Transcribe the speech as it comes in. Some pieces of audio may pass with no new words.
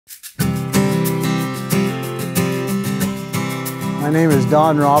My name is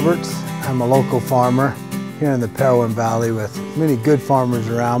Don Roberts. I'm a local farmer here in the Parowan Valley with many good farmers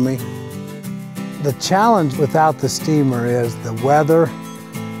around me. The challenge without the steamer is the weather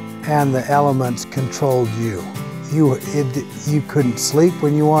and the elements controlled you. You couldn't sleep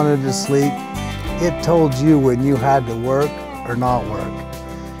when you wanted to sleep. It told you when you had to work or not work.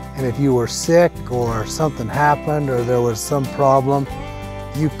 And if you were sick or something happened or there was some problem,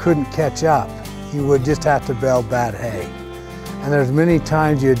 you couldn't catch up. You would just have to bale bad hay. And there's many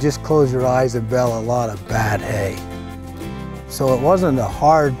times you'd just close your eyes and bale a lot of bad hay. So it wasn't a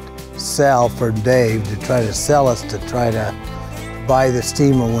hard sell for Dave to try to sell us to try to buy the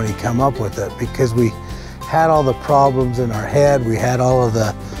steamer when he come up with it, because we had all the problems in our head, we had all of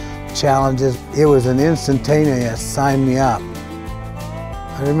the challenges. It was an instantaneous sign me up.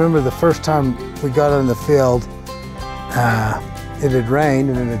 I remember the first time we got in the field, it had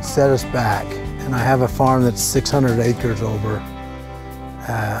rained and it had set us back. And I have a farm that's 600 acres over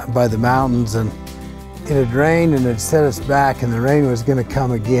by the mountains, and it had rained and it set us back, and the rain was going to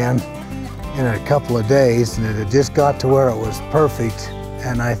come again in a couple of days, and it had just got to where it was perfect.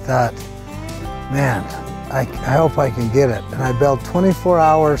 And I thought, man, I hope I can get it. And I baled 24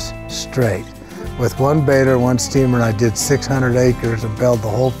 hours straight with one baler, one steamer, and I did 600 acres and baled the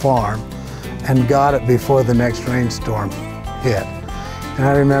whole farm and got it before the next rainstorm hit. And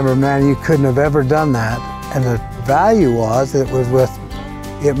I remember, man, you couldn't have ever done that. And the value was,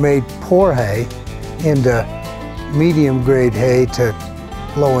 it made poor hay into medium grade hay to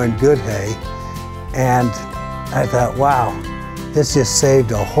low end good hay. And I thought, wow, this just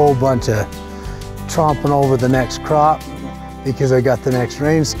saved a whole bunch of tromping over the next crop because I got the next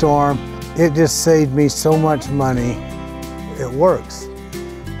rainstorm. It just saved me so much money. It works.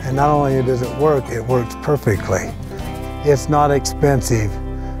 And not only does it works perfectly. It's not expensive.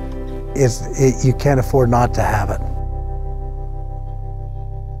 You can't afford not to have it.